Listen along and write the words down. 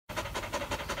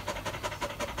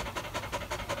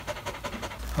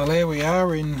Well, here we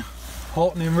are in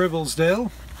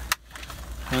Horton-in-Ribblesdale,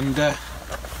 and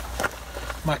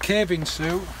my caving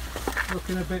suit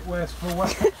looking a bit worse for wear.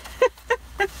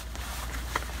 I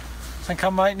think I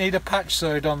might need a patch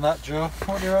sewed on that, Joe.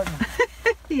 What do you reckon?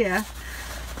 Yeah.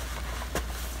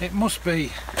 It must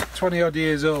be 20 odd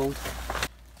years old.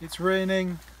 It's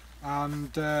raining,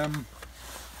 and I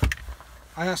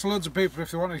asked loads of people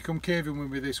if they wanted to come caving with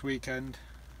me this weekend.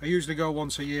 I usually go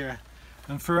once a year,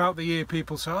 and throughout the year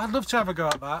people say, I'd love to have a go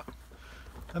at that.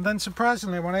 And then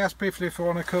surprisingly, when I ask people if they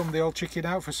want to come, they all chicken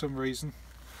out for some reason.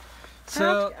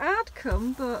 So I'd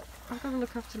come, but I've got to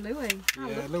look after Louis.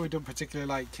 Yeah, Louis don't particularly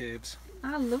like caves.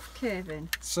 I love caving.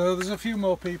 So there's a few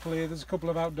more people here. There's a couple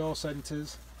of outdoor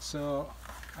centres. So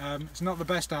it's not the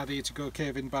best idea to go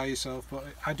caving by yourself, but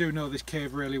I do know this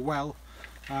cave really well.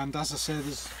 And as I say,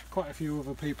 there's quite a few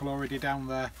other people already down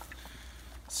there.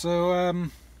 So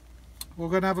we're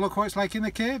going to have a look what it's like in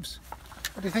the caves.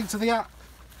 What do you think to the hat?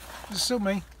 It's still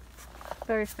me.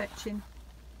 Very fetching.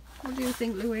 What do you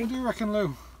think, Louis? What do you reckon,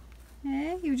 Lou?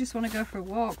 Yeah, you just want to go for a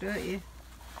walk, don't you?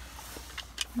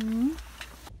 Hmm?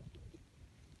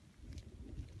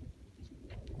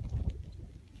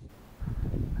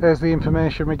 There's the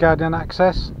information regarding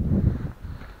access.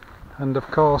 And of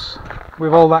course,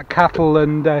 with all that cattle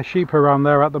and sheep around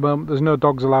there at the moment, there's no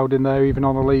dogs allowed in there, even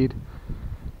on a lead.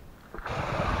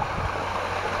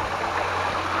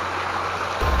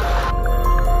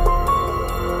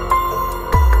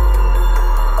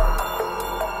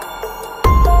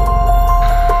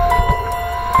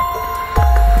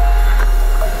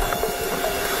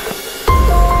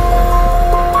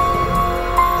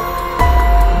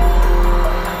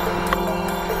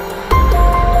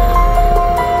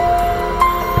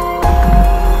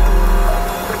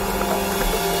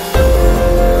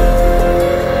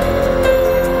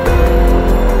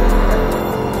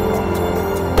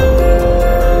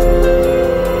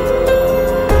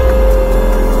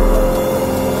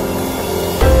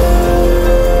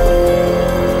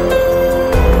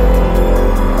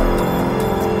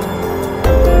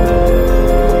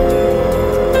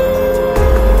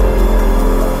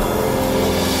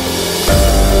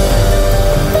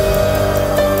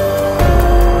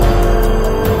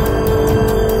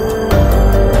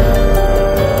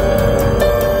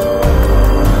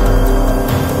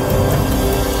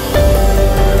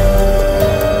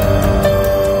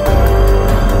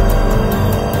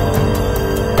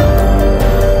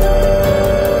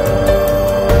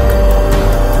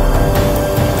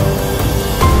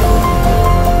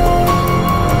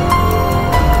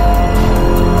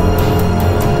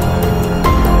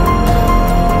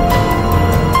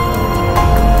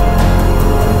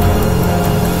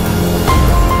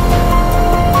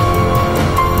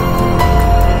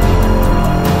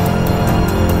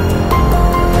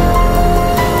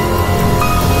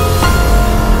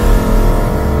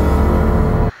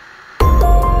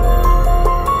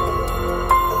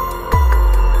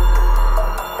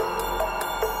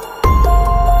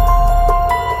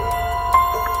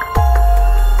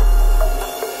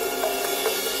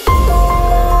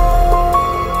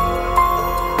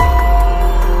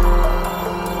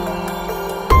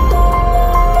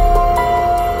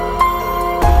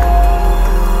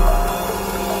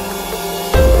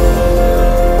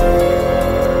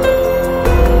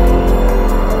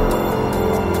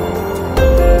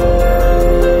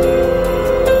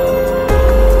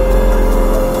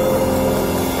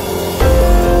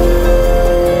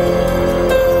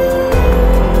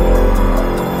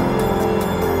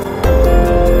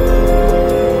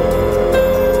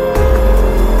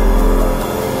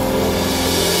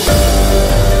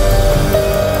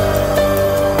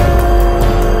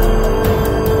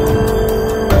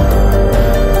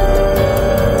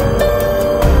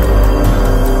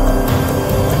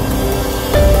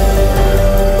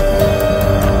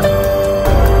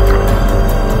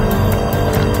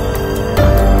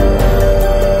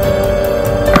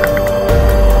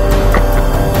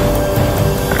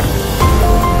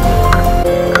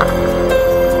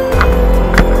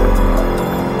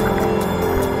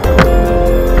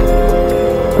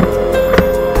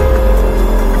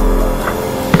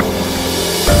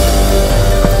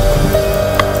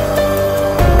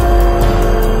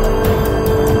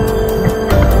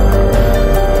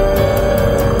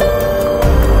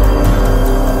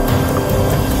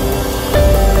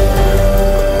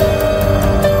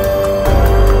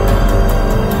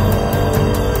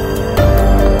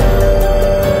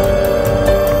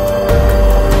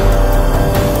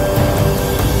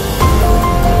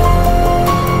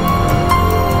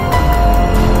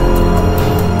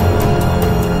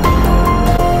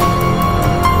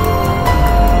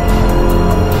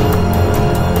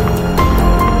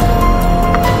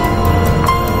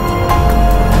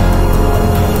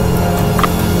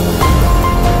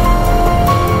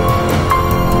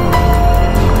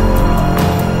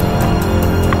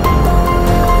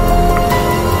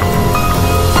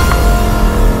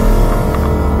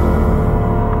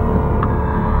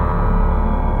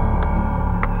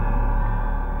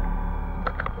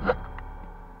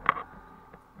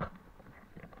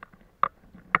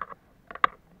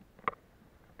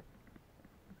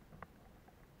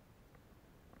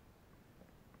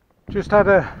 Just had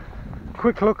a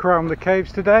quick look around the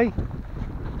caves today.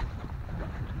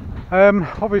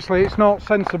 Obviously it's not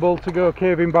sensible to go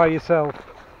caving by yourself.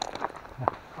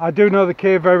 I do know the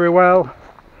cave very well.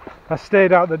 I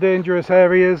stayed out the dangerous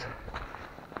areas.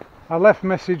 I left a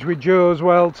message with Joe as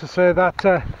well to say that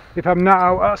if I'm not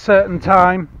out at a certain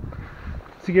time,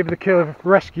 to give the cave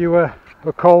rescuer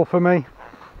a call for me.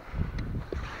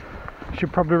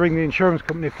 Should probably ring the insurance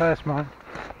company first, man.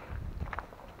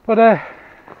 But I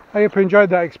hope you enjoyed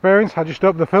that experience. I just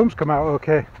hope the films come out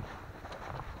okay.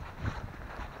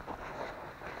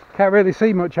 Can't really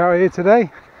see much out here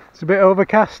today. It's a bit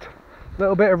overcast, a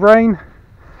little bit of rain.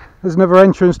 There's another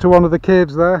entrance to one of the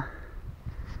caves there.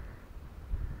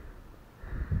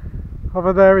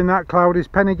 Over there in that cloud is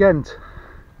Pen y Ghent,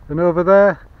 and over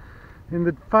there in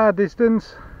the far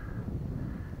distance,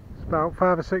 it's about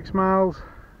 5 or 6 miles,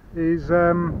 is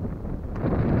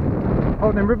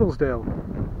Horton-in-Ribblesdales,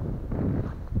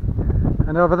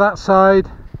 and over that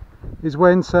side is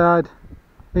Waneside,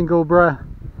 Ingleborough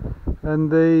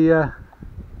and the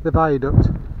viaduct.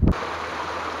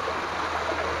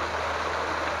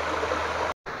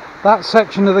 That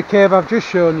section of the cave I've just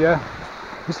shown you,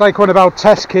 it's like one of our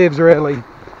test caves really.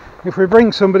 If we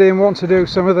bring somebody and want to do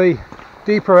some of the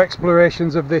deeper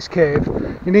explorations of this cave,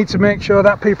 you need to make sure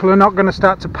that people are not going to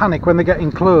start to panic when they get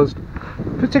enclosed.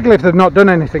 Particularly if they've not done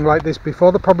anything like this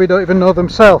before, they probably don't even know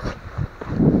themselves.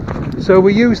 So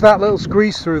we use that little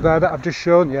squeeze through there that I've just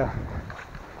shown you.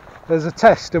 There's a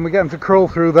test and we get them to crawl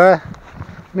through there.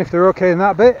 And if they're okay in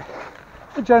that bit,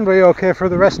 they're generally okay for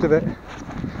the rest of it.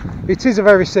 It is a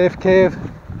very safe cave.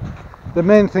 The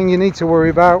main thing you need to worry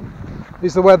about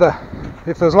is the weather.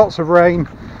 If there's lots of rain,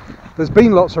 there's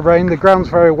been lots of rain, the ground's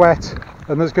very wet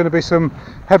and there's going to be some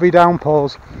heavy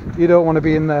downpours, you don't want to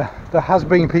be in there. There has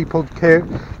been people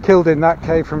killed in that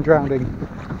cave from drowning.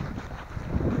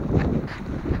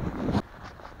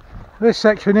 This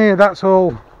section here, that's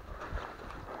all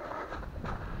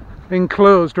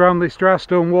enclosed around this dry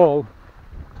stone wall,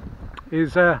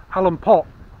 is Allen Pot.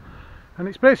 And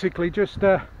it's basically just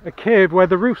a cave where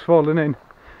the roof's fallen in,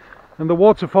 and the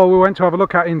waterfall we went to have a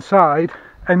look at inside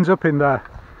ends up in there.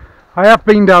 I have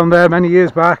been down there many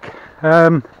years back.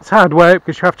 It's hard work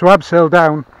because you have to abseil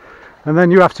down and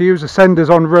then you have to use ascenders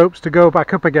on ropes to go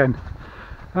back up again.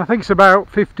 And I think it's about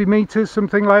 50 metres,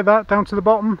 something like that, down to the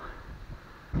bottom.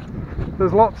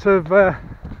 There's lots of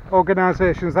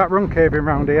organisations that run caving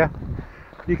around here.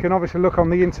 You can obviously look on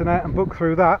the internet and book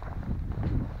through that.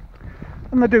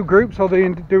 And they do groups or they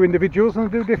do individuals,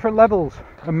 and they do different levels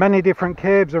and many different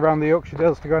caves around the Yorkshire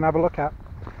Dales to go and have a look at.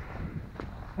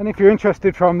 And if you're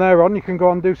interested from there on, you can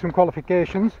go and do some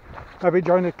qualifications, maybe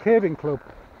join a caving club.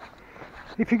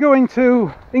 If you go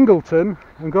into Ingleton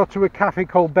and go to a cafe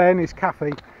called Bernie's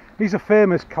Cafe, he's a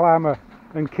famous climber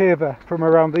and caver from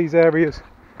around these areas.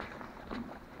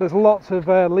 There's lots of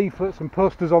leaflets and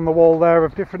posters on the wall there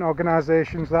of different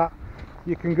organisations that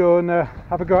you can go and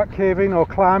have a go at caving or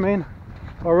climbing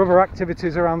or other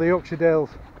activities around the Yorkshire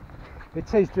Dales.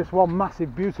 It is just one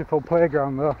massive beautiful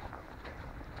playground though.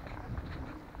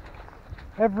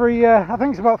 Every, I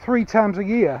think it's about 3 times a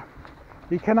year,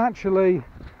 you can actually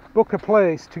book a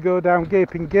place to go down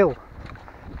Gaping Gill.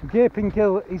 Gaping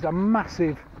Gill is a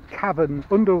massive cavern,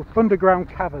 underground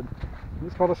cavern.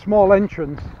 It's got a small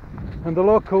entrance, and the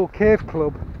local cave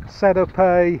club set up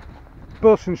a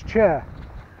bosun's chair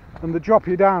and they drop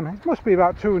you down. It must be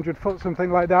about 200 foot,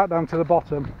 something like that, down to the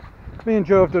bottom. Me and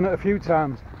Joe have done it a few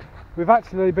times. We've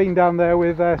actually been down there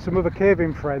with some other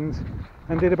caving friends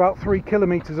and did about 3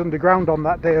 kilometres underground on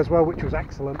that day as well, which was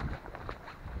excellent.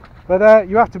 But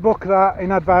you have to book that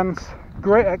in advance.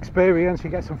 Great experience,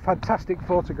 you get some fantastic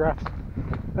photographs,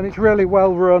 and it's really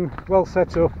well run, well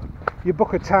set up. You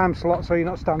book a time slot so you're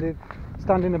not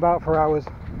standing about for hours.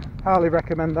 Highly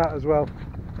recommend that as well.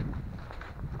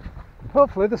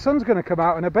 Hopefully the sun's going to come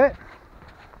out in a bit.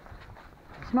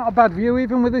 It's not a bad view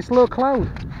even with this low cloud.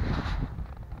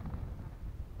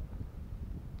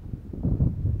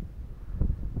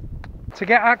 To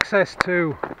get access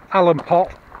to Allen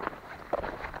Pot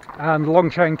and Long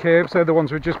Churn Cave, they're the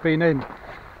ones we've just been in,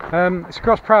 it's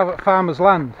across private farmers'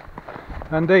 land,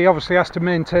 and he obviously has to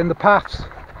maintain the paths,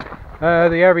 the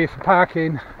area for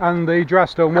parking and the dry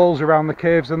stone walls around the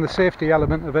caves and the safety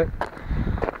element of it.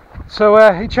 So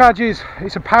he charges,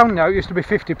 it's £1 now, it used to be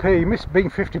 50p, it's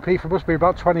been 50p for must be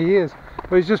about 20 years,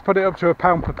 but he's just put it up to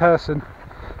 £1 per person,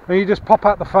 and you just pop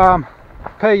out the farm,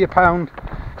 pay your £1,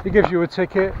 he gives you a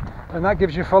ticket, and that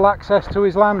gives you full access to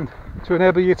his land to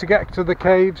enable you to get to the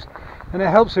caves, and it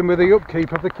helps him with the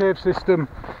upkeep of the cave system,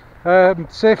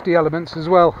 safety elements as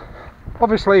well.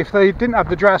 Obviously if they didn't have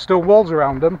the dry stone walls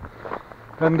around them,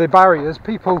 and the barriers,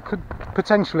 people could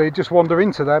potentially just wander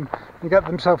into them and get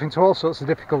themselves into all sorts of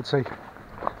difficulty.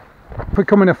 If we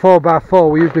come in a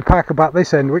 4x4, we usually park about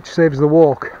this end, which saves the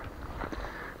walk,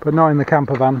 but not in the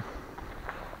camper van.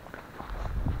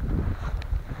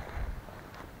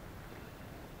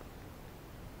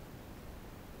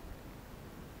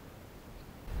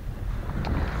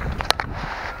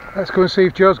 Let's go and see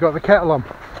if Joe's got the kettle on.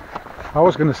 I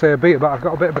was going to say a beer, but I've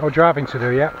got a bit more driving to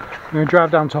do yet. I'm going to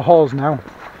drive down to Hawes now.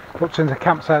 Booked into a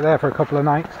campsite there for a couple of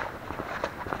nights.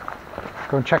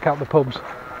 Go and check out the pubs.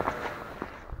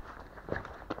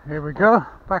 Here we go,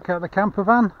 back out the camper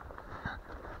van.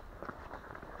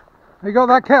 You got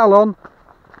that kettle on?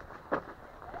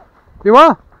 You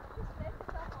are?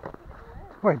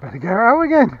 Wait, better get her out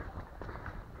again.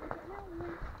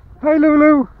 Hey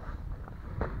Lulu.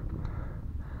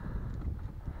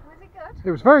 Was it good?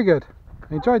 It was very good.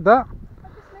 I enjoyed that. I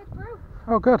just made brew.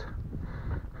 Oh, good.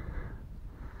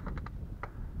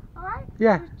 Alright?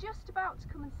 Yeah. We were just about to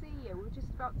come and see you. We were just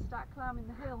about to start climbing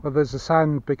the hill. Well, there's a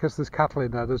sign because there's cattle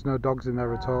in there. There's no dogs in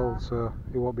there at all, so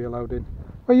you won't be allowed in.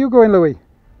 Where are you going, Louis?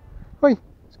 Oi,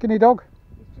 skinny dog.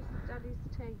 It's just Daddy's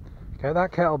tea. Get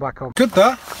that kettle back on. Good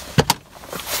that.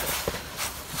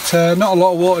 But, not a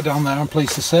lot of water down there, I'm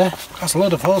pleased to say. That's a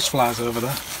lot of horseflies over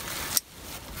there.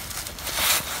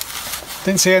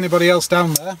 Didn't see anybody else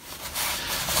down there.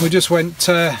 We just went,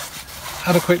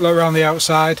 had a quick look around the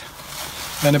outside,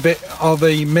 then a bit of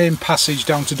the main passage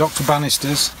down to Dr.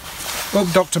 Bannister's.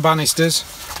 Up Dr. Bannister's,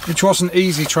 which wasn't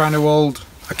easy trying to hold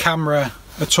a camera,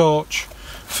 a torch,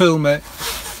 film it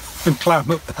and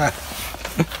climb up there.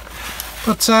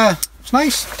 But it's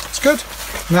nice, it's good.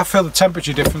 And I feel the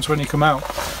temperature difference when you come out.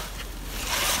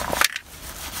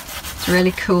 It's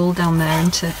really cool down there,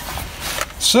 isn't it?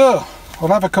 So, I'll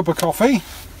have a cup of coffee.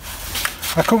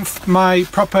 My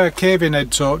proper cave-in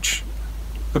head torch,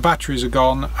 the batteries are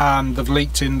gone and they've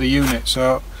leaked in the unit,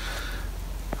 so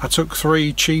I took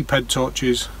 3 cheap head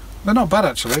torches. They're not bad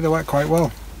actually, they work quite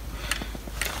well.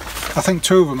 I think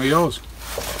 2 of them are yours.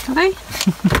 Are they?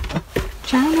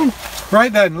 Charming.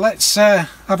 Right then, let's have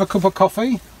a cup of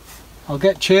coffee. I'll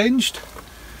get changed,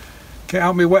 get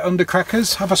out my wet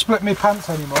undercrackers. Have I split my pants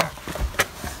anymore?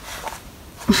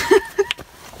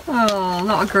 Oh,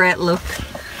 not a great look.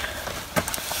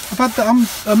 I'm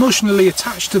emotionally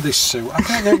attached to this suit. I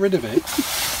can't get rid of it.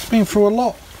 It's been through a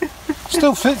lot.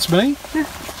 Still fits me.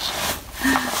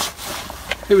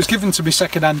 It was given to me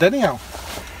second hand anyhow.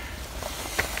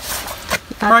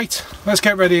 Right, let's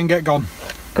get ready and get gone.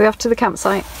 Are we off to the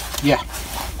campsite? Yeah.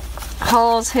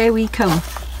 Hawes, here we come.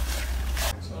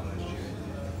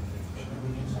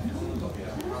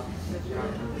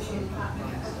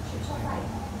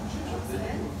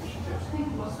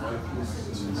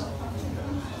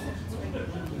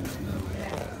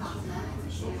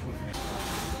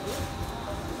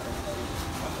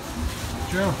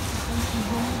 Joe, what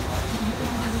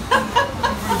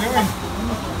are you doing?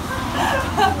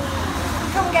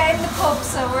 Come get in the pub,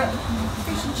 so we're at the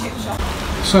fish and chip shop.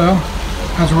 So,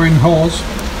 as we're in Hawes,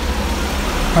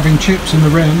 having chips in the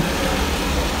rain,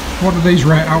 what do these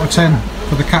rate out of 10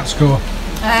 for the cat score?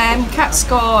 Cat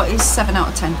score is 7 out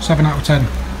of 10. 7 out of 10.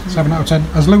 7 out of 10.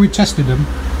 Has Louis tested them?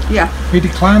 Yeah. He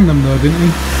declined them though, didn't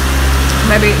he?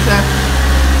 Maybe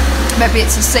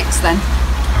it's a 6 then.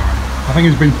 I think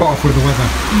he's been put off with the weather.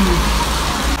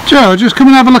 Joe, just come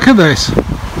and have a look at this.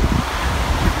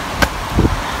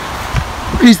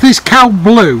 Is this cow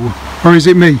blue or is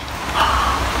it me?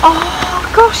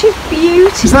 Oh gosh, she's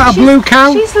beautiful. Is that a blue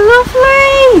cow? She's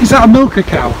lovely. Is that a milker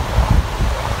cow?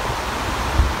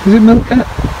 Is it milker?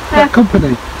 That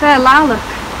company? There, Lilac.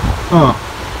 Oh.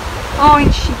 Oh,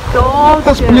 is she gorgeous?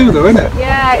 That's blue though, isn't it?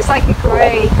 Yeah, it's like a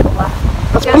grey colour.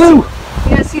 That's blue.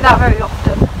 You don't see that very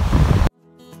often.